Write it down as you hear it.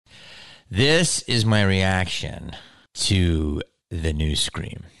This is my reaction to the new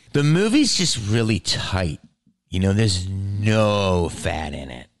Scream. The movie's just really tight. You know, there's no fat in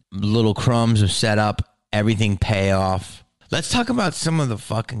it. Little crumbs of setup, everything pay off. Let's talk about some of the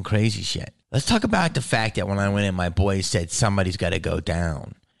fucking crazy shit. Let's talk about the fact that when I went in, my boys said, somebody's got to go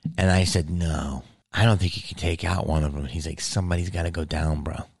down. And I said, no, I don't think you can take out one of them. He's like, somebody's got to go down,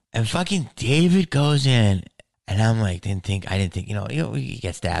 bro. And fucking David goes in. And I'm like, I didn't think, he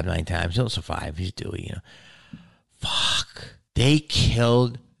gets stabbed 9 times. He'll survive. He's Dewey, Fuck. They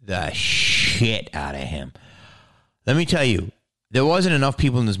killed the shit out of him. Let me tell you, there wasn't enough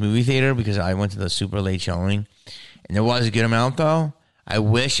people in this movie theater because I went to the super late showing. And there was a good amount, though. I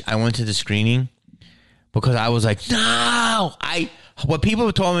wish I went to the screening because I was like, no. What people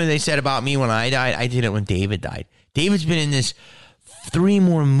told me they said about me when I died, I did it when David died. David's been in this 2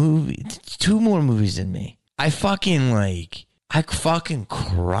 more movies than me. I fucking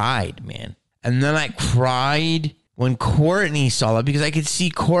cried, man. And then I cried when Courtney saw it because I could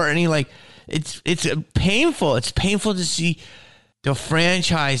see Courtney it's painful. It's painful to see the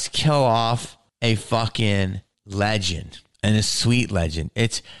franchise kill off a fucking legend and a sweet legend.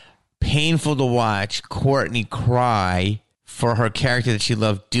 It's painful to watch Courtney cry for her character that she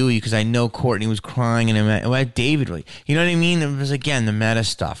loved, Dewey, because I know Courtney was crying and David really. You know what I mean? It was, again, the meta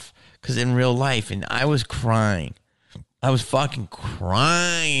stuff. Because in real life, and I was crying. I was fucking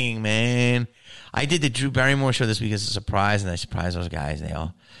crying, man. I did the Drew Barrymore show this week as a surprise, and I surprised those guys. And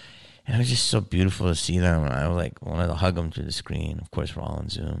it was just so beautiful to see them. And I wanted to hug them through the screen. Of course, we're all on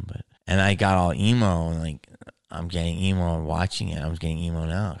Zoom, and I got all emo, and I'm getting emo and watching it. I was getting emo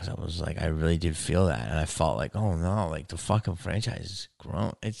now because I was I really did feel that, and I felt oh no, the fucking franchise is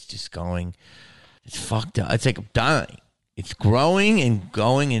grown. It's just going. It's fucked up. It's dying. It's growing and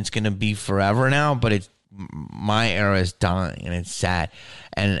going, and it's going to be forever now, but my era is dying, and it's sad.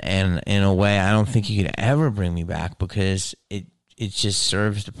 And in a way, I don't think you could ever bring me back because it just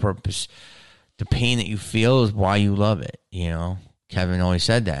serves the purpose. The pain that you feel is why you love it, Kevin always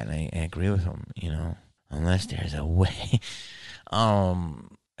said that, and I agree with him, unless there's a way.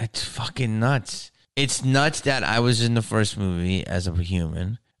 It's fucking nuts. It's nuts that I was in the first movie as a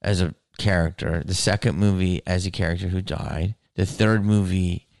human, as a character, the second movie as a character who died, the third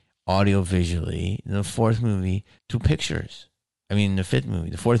movie audio visually, the fourth movie through pictures. The fifth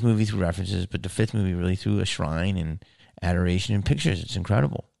movie, the fourth movie through references, but the fifth movie really through a shrine and adoration and pictures. It's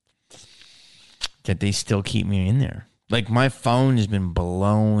incredible that they still keep me in there. My phone has been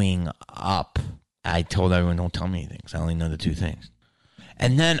blowing up. I told everyone, don't tell me anything because I only know the 2 things.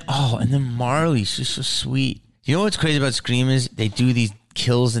 And then Marley, she's so sweet. You know what's crazy about Scream is they do these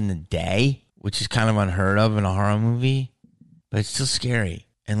kills in the day, which is kind of unheard of in a horror movie, but it's still scary.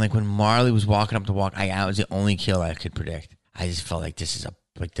 And when Marley was walking up the walk, I was the only kill I could predict. I just felt this is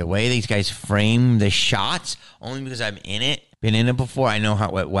the way these guys frame the shots, only because I'm in it, been in it before. I know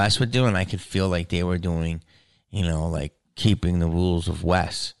what Wes would do, and I could feel they were doing, keeping the rules of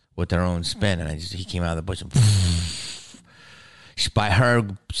Wes with their own spin. And he came out of the bush and by her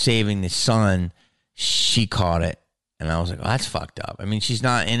saving the son, she caught it. And I was like, oh, that's fucked up. She's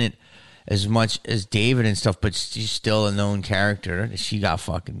not in it as much as David and stuff, but she's still a known character. She got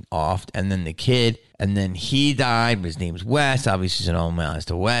fucking offed. And then the kid, and then he died, but his name's Wes. Obviously, he's an old man. It's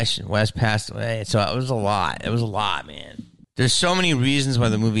to Wes, and Wes passed away. So it was a lot. It was a lot, man. There's so many reasons why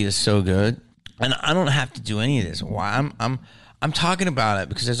the movie is so good. And I don't have to do any of this. Why I'm talking about it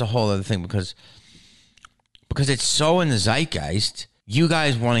because there's a whole other thing. Because it's so in the zeitgeist. You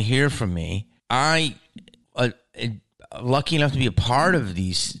guys want to hear from me. Lucky enough to be a part of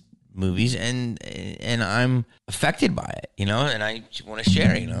these movies, and I'm affected by it, and I want to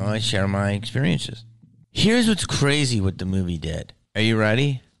share, I share my experiences. Here's what's crazy what the movie did. Are you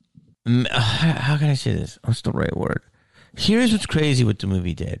ready? How can I say this? What's the right word? Here's what's crazy what the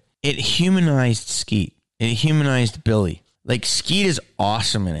movie did. It humanized Skeet. It humanized Billy. Skeet is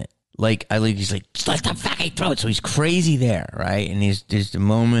awesome in it. He's slit the fucking throat. So he's crazy there, right? And there's the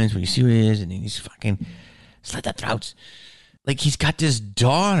moments where you see who he is, and then he's fucking slit the throats. He's got this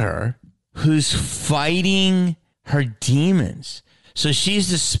daughter who's fighting her demons. So she's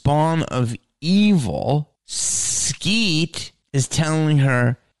the spawn of evil. Skeet is telling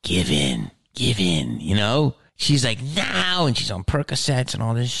her, give in, She's like, no, and she's on Percocets and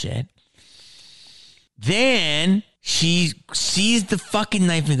all this shit. Then she sees the fucking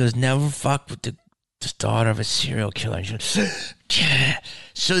knife and goes, never fuck with the daughter of a serial killer.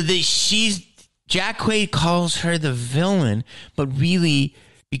 So Jack Quaid calls her the villain, but really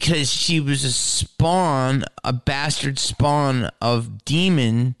because she was a bastard spawn of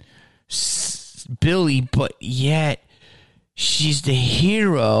demon Billy, but yet she's the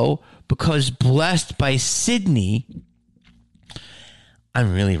hero because blessed by Sydney,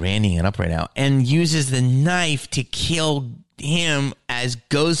 I'm really randying it up right now, and uses the knife to kill him as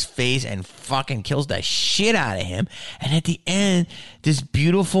Ghostface and fucking kills the shit out of him. And at the end, this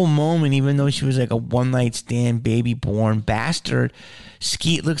beautiful moment, even though she was like a one-night stand baby born bastard,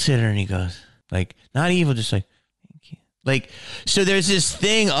 Skeet looks at her and he goes, like, not evil, just like, thank you. Like, so there's this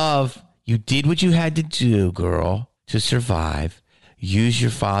thing of, you did what you had to do, girl, to survive. Use your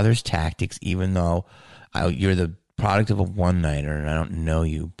father's tactics, even though you're the product of a one-nighter and I don't know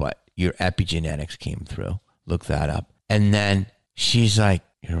you, but your epigenetics came through. Look that up. And then she's like,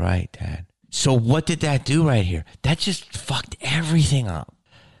 you're right, Dad. So what did that do right here? That just fucked everything up.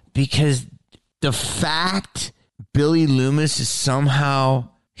 Because the fact Billy Loomis is somehow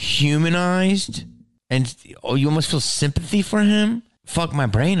humanized and you almost feel sympathy for him, fuck my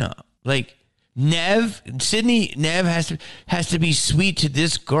brain up. Like, Nev has to be sweet to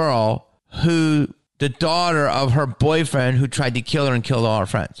this girl who, the daughter of her boyfriend who tried to kill her and killed all her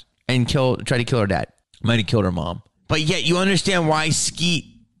friends and tried to kill her dad. Might have killed her mom. But yet you understand why Skeet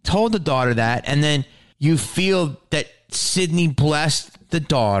told the daughter that, and then you feel that Sydney blessed the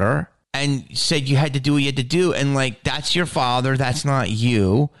daughter and said you had to do what you had to do, and like, that's your father, that's not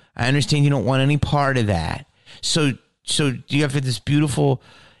you. I understand you don't want any part of that. So you have this beautiful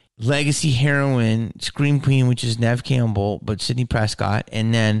legacy heroine, Scream Queen, which is Nev Campbell, but Sidney Prescott,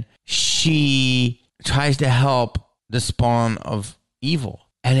 and then she tries to help the spawn of evil,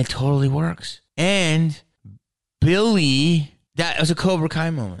 and it totally works. And Billy, that was a Cobra Kai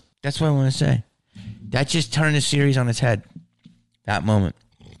moment. That's what I want to say. That just turned the series on its head. That moment.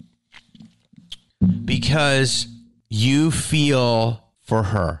 Because you feel for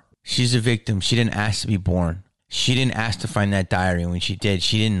her. She's a victim. She didn't ask to be born. She didn't ask to find that diary. When she did,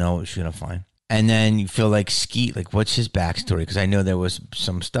 she didn't know what she was going to find. And then you feel like Skeet, like, what's his backstory? Because I know there was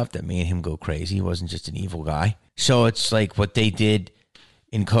some stuff that made him go crazy. He wasn't just an evil guy. So it's like what they did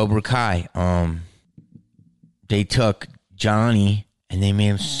in Cobra Kai. They took Johnny and they made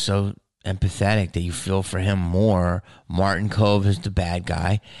him so empathetic that you feel for him more. Martin Kove is the bad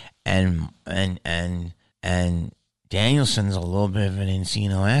guy, and Danielson's a little bit of an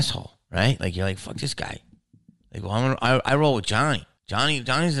Encino asshole, right? Like, you're like, fuck this guy. Like, well, I roll with Johnny. Johnny's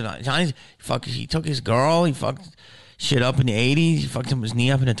he took his girl, he fucked shit up in the 80s, he fucked his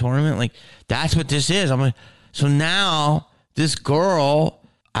knee up in a tournament. Like, that's what this is. I'm like, so now this girl,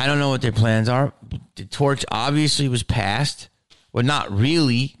 I don't know what their plans are. The torch obviously was passed. Well, not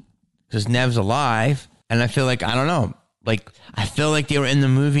really, because Nev's alive. And I feel like, I don't know. Like, I feel like they were in the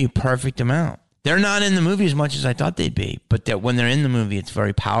movie a perfect amount. They're not in the movie as much as I thought they'd be. But that when they're in the movie, it's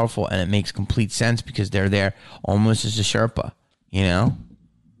very powerful and it makes complete sense because they're there almost as a Sherpa, you know?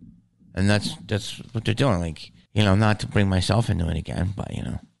 And that's what they're doing. Like, you know, not to bring myself into it again, but, you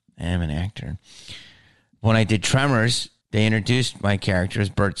know, I am an actor. When I did Tremors, they introduced my character as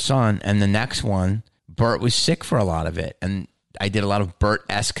Bert's son, and the next one, Bert was sick for a lot of it, and I did a lot of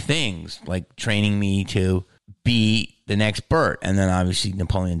Bert-esque things, like training me to be the next Bert, and then obviously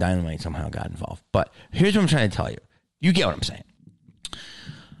Napoleon Dynamite somehow got involved. But here's what I'm trying to tell you. You get what I'm saying.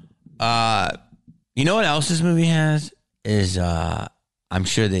 You know what else this movie has? Is I'm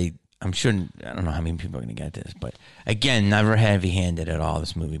sure, I don't know how many people are going to get this, but again, never heavy-handed at all,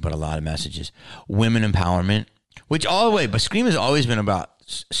 this movie, but a lot of messages. Women empowerment. Which all the way, but Scream has always been about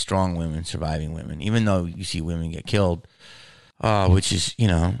strong women, surviving women. Even though you see women get killed, which is, you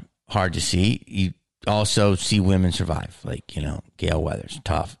know, hard to see. You also see women survive. Like, you know, Gail Weathers,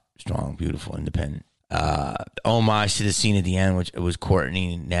 tough, strong, beautiful, independent. Homage to the scene at the end, which it was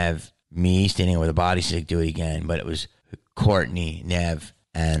Courtney, Nev, me standing over the body, so they do it again. But it was Courtney, Nev,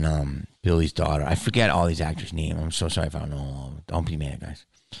 and Billy's daughter. I forget all these actors' names. I'm so sorry if I don't know all. Don't be mad, guys.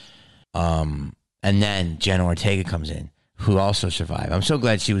 And then Jenna Ortega comes in, who also survived. I'm so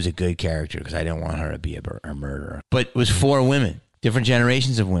glad she was a good character because I didn't want her to be a murderer. But it was 4 women, different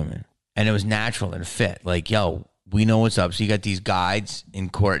generations of women. And it was natural and fit. Like, yo, we know what's up. So you got these guides in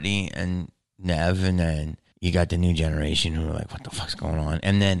Courtney and Nev, and then you got the new generation who are like, what the fuck's going on?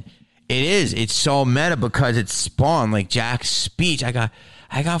 And then it's so meta because it's spawned. Like Jack's speech, I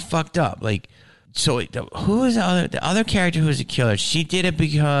got fucked up. Like, so who is the other character who was a killer? She did it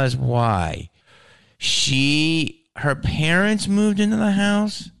because why? Her parents moved into the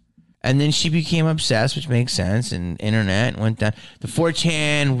house, and then she became obsessed, which makes sense, and internet went down. The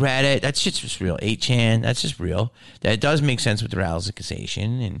 4chan, Reddit, that shit's just real. 8chan, that's just real. That does make sense with the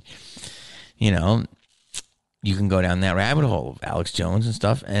radicalization, and, you know, you can go down that rabbit hole of Alex Jones and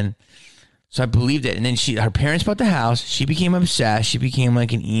stuff, and so I believed it. And then her parents bought the house, she became obsessed, she became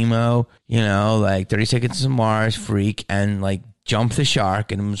like an emo, you know, like 30 Seconds to Mars freak, and like jumped the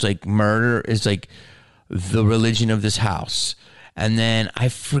shark, and it was like murder is like the religion of this house. And then I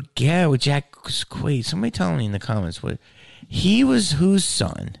forget what Jack Quaid. Somebody tell me in the comments what he was, whose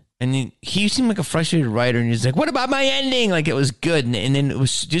son. And he seemed like a frustrated writer, and he's like, "What about my ending?" Like it was good, and then it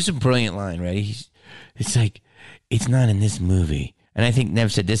was just a brilliant line, right? It's like, it's not in this movie. And I think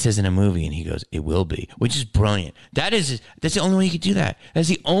Nev said, "This isn't a movie," and he goes, "It will be," which is brilliant. That's the only way you could do that. That's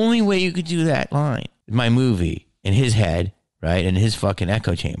the only way you could do that line. My movie in his head, right, in his fucking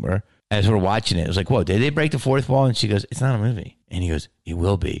echo chamber. As we're watching it, it was like, "Whoa, did they break the fourth wall?" And she goes, "It's not a movie." And he goes, "It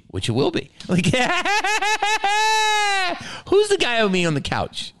will be," which it will be. Like, who's the guy with me on the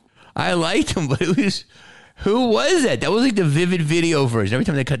couch? I liked him, but who was that? That was like the Vivid Video version. Every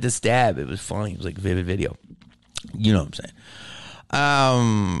time they cut the stab, it was funny. It was like Vivid Video. You know what I'm saying?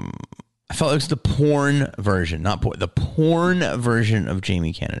 I felt it was the porn version, the porn version of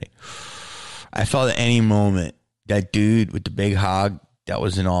Jamie Kennedy. I felt at any moment that dude with the big hog that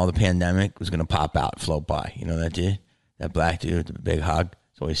was in all the pandemic was going to pop out, float by. You know that dude? That black dude with the big hog?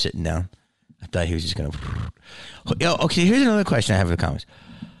 He's always sitting down. I thought he was just going to... Okay, here's another question I have in the comments.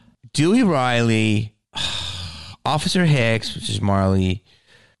 Dewey Riley, Officer Hicks, which is Marley.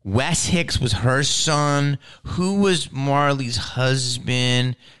 Wes Hicks was her son. Who was Marley's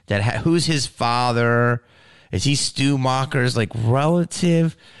husband? Who's his father? Is he Stu Macher's like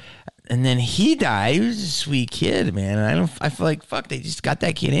relative? And then he died. He was a sweet kid, man. And I feel like, fuck, they just got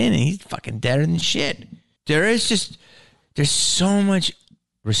that kid in and he's fucking deader than shit. There's so much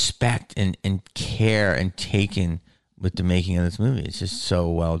respect and care and taken with the making of this movie. It's just so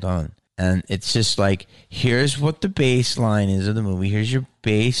well done. And it's just like, here's what the baseline is of the movie. Here's your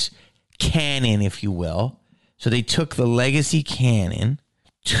base canon, if you will. So they took the legacy canon,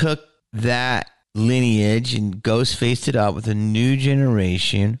 took that lineage and Ghostfaced it up with a new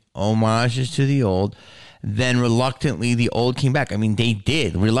generation, homages to the old. Then reluctantly, the old came back. I mean, they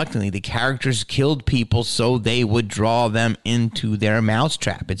did. Reluctantly, the characters killed people so they would draw them into their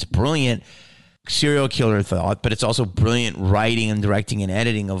mousetrap. It's brilliant serial killer thought, but it's also brilliant writing and directing and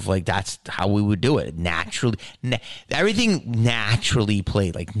editing of like, that's how we would do it. Naturally, everything naturally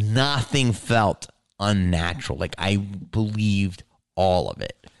played. Like nothing felt unnatural. Like I believed all of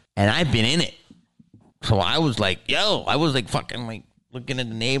it. And I've been in it. So I was like, I was like fucking like looking at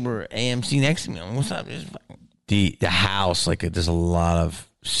the neighbor AMC next to me. I'm like, what's up? The house, like there's a lot of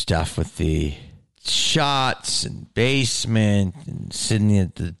stuff with the shots and basement and sitting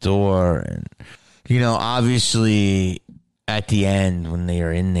at the door. And, you know, obviously at the end when they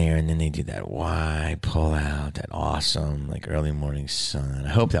are in there and then they do that wide pull out, that awesome, like early morning sun. I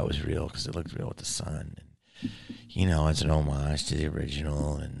hope that was real because it looked real with the sun. And, you know, it's an homage to the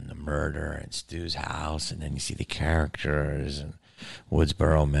original and the murder and Stu's house. And then you see the characters and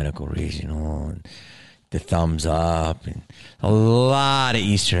Woodsboro Medical Regional and the thumbs up and a lot of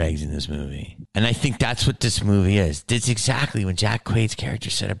Easter eggs in this movie. And I think that's what this movie is. That's exactly when Jack Quaid's character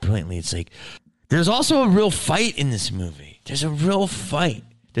said it brilliantly. It's like, there's also a real fight in this movie. There's a real fight.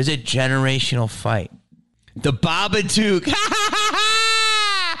 There's a generational fight. The Babadook,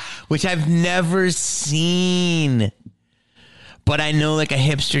 which I've never seen. But I know like a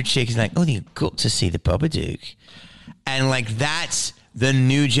hipster chick is like, oh, you go to see the Babadook. And like that's the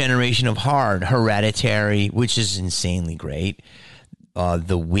new generation of horror. Hereditary, which is insanely great.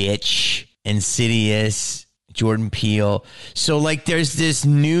 The Witch, Insidious, Jordan Peele. So like there's this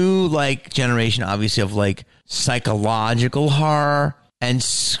new like generation obviously of like psychological horror and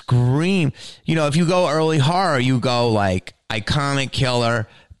Scream. You know, if you go early horror, you go like iconic killer,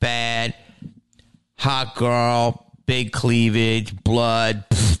 bad, hot girl, big cleavage, blood,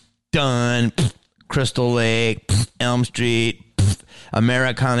 done, Crystal Lake, Elm Street,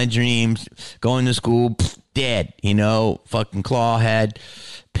 Americana Dreams, going to school, dead, you know, fucking Clawhead,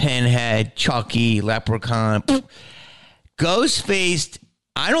 Pinhead, Chucky, Leprechaun, Ghostface.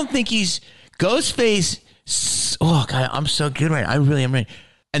 I don't think he's Ghostface. Oh God, I'm so good right now. I really am right.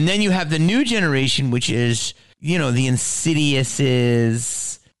 And then you have the new generation, which is, you know, the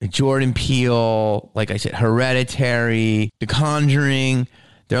Insidiouses, Jordan Peele, like I said, Hereditary, The Conjuring.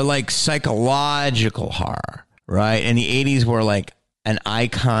 They're like psychological horror, right? And the 80s were like an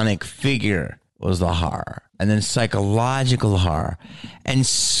iconic figure was the horror. And then psychological horror. And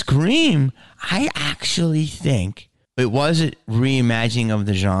Scream, I actually think it was a reimagining of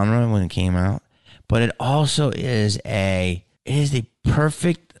the genre when it came out, but it also is the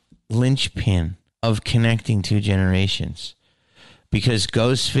perfect linchpin of connecting two generations. Because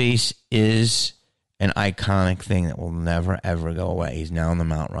Ghostface is an iconic thing that will never, ever go away. He's now on the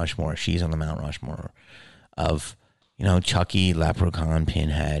Mount Rushmore. She's on the Mount Rushmore of, you know, Chucky, Leprechaun,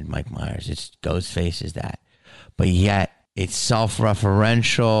 Pinhead, Mike Myers. It's Ghostface is that. But yet, It's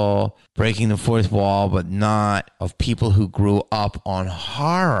self-referential, breaking the fourth wall, but not of people who grew up on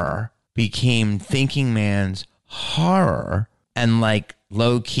horror, became thinking man's horror, and like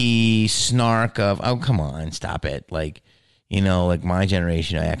low-key snark of, oh, come on, stop it. Like, you know, like my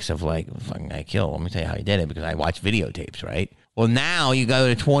generation X of like, fucking guy killed. Let me tell you how he did it because I watched videotapes, right? Well, now you go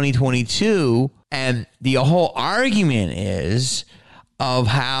to 2022 and the whole argument is of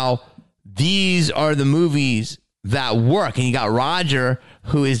how these are the movies that work. And you got Roger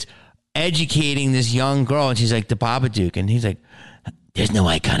who is educating this young girl and she's like, the Babadook. And he's like, there's no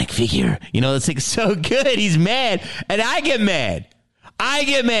iconic figure. You know, it's like so good. He's mad. And I get mad.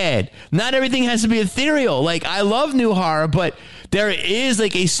 Not everything has to be ethereal. Like, I love new horror, but there is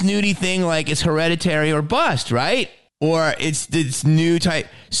like a snooty thing like it's Hereditary or bust, right? Or it's new type.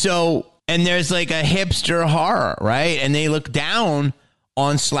 So, and there's like a hipster horror, right? And they look down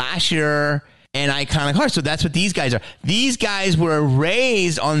on slasher and iconic horror. So that's what these guys are. These guys were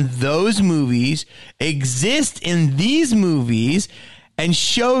raised on those movies, exist in these movies, and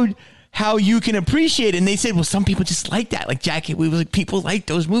showed how you can appreciate it. And they said, well, some people just like that. Like Jackie, we was like, people like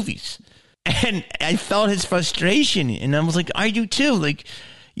those movies. And I felt his frustration. And I was like, I do too. Like,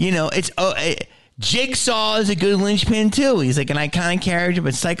 you know, Jigsaw is a good linchpin too. He's like an iconic character,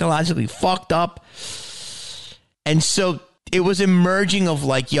 but psychologically fucked up. And so it was emerging of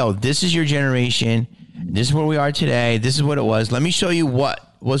like, yo, this is your generation. This is where we are today. This is what it was. Let me show you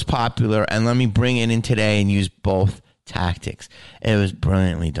what was popular and let me bring it in today and use both tactics. It was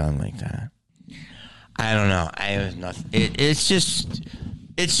brilliantly done like that. I don't know. It was nothing. It's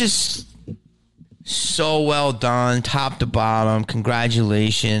just so well done, top to bottom.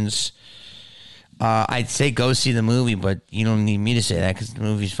 Congratulations. I'd say go see the movie, but you don't need me to say that because the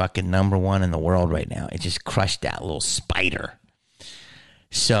movie's fucking #1 in the world right now. It just crushed that little spider.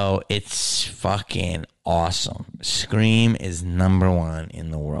 So it's fucking awesome. Scream is #1 in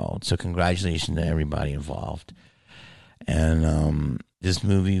the world. So congratulations to everybody involved. And this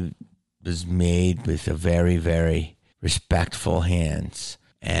movie was made with a very, very respectful hands.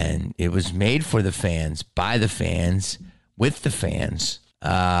 And it was made for the fans, by the fans, with the fans.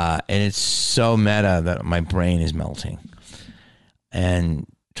 And it's so meta that my brain is melting. And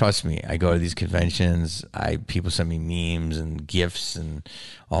trust me, I go to these conventions. People send me memes and GIFs and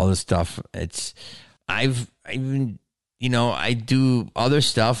all this stuff. I do other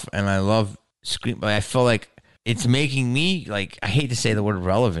stuff and I love Scream, but I feel like it's making me, like, I hate to say the word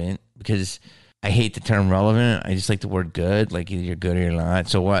relevant because I hate the term relevant. I just like the word good. Like, either you're good or you're not.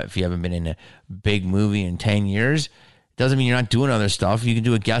 So what? If you haven't been in a big movie in 10 years, doesn't mean you're not doing other stuff. You can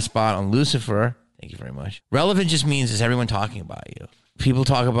do a guest spot on Lucifer. Thank you very much. Relevant just means is everyone talking about you. People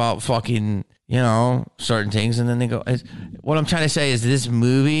talk about fucking, certain things, and then they go. What I'm trying to say is this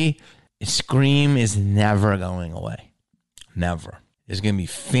movie, Scream, is never going away. Never. There's going to be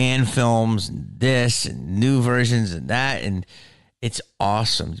fan films and this and new versions and that, and it's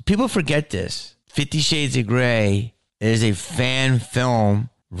awesome. People forget this. 50 Shades of Grey is a fan film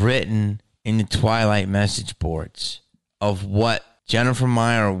written in the Twilight message boards of what Jennifer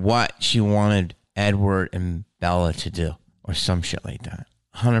Meyer, what she wanted Edward and Bella to do, or some shit like that.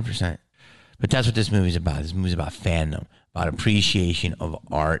 100%. But that's what this movie's about. This movie's about fandom, about appreciation of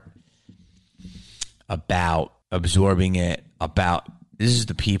art, about absorbing it, about this is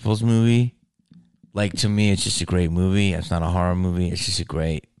the people's movie. Like, to me, it's just a great movie. It's not a horror movie. It's just a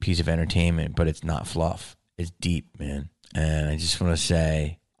great piece of entertainment, but it's not fluff. It's deep, man. And I just want to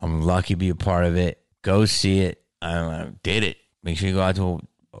say I'm lucky to be a part of it. Go see it. I did it. Make sure you go out to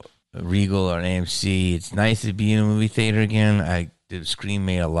a Regal or an AMC. It's nice to be in a movie theater again. Scream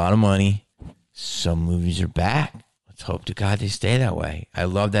made a lot of money. Some movies are back. Let's hope to God they stay that way. I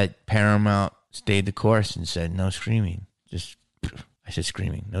love that Paramount stayed the course and said no streaming. I said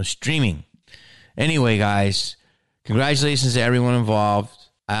screaming. No streaming. Anyway, guys, congratulations to everyone involved.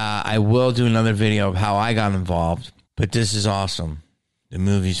 I will do another video of how I got involved, but this is awesome. The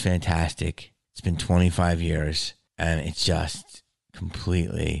movie's fantastic. It's been 25 years, and it's just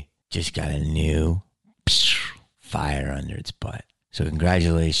completely just got a new fire under its butt. So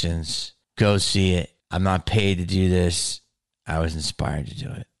congratulations. Go see it. I'm not paid to do this. I was inspired to do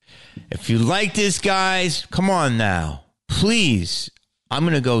it. If you like this, guys, come on now. Please. I'm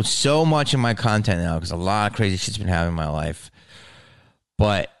going to go so much in my content now because a lot of crazy shit's been happening in my life.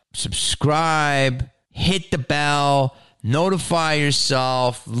 But subscribe, hit the bell, notify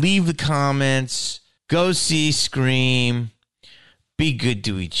yourself, leave the comments, go see Scream. Be good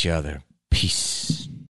to each other. Peace.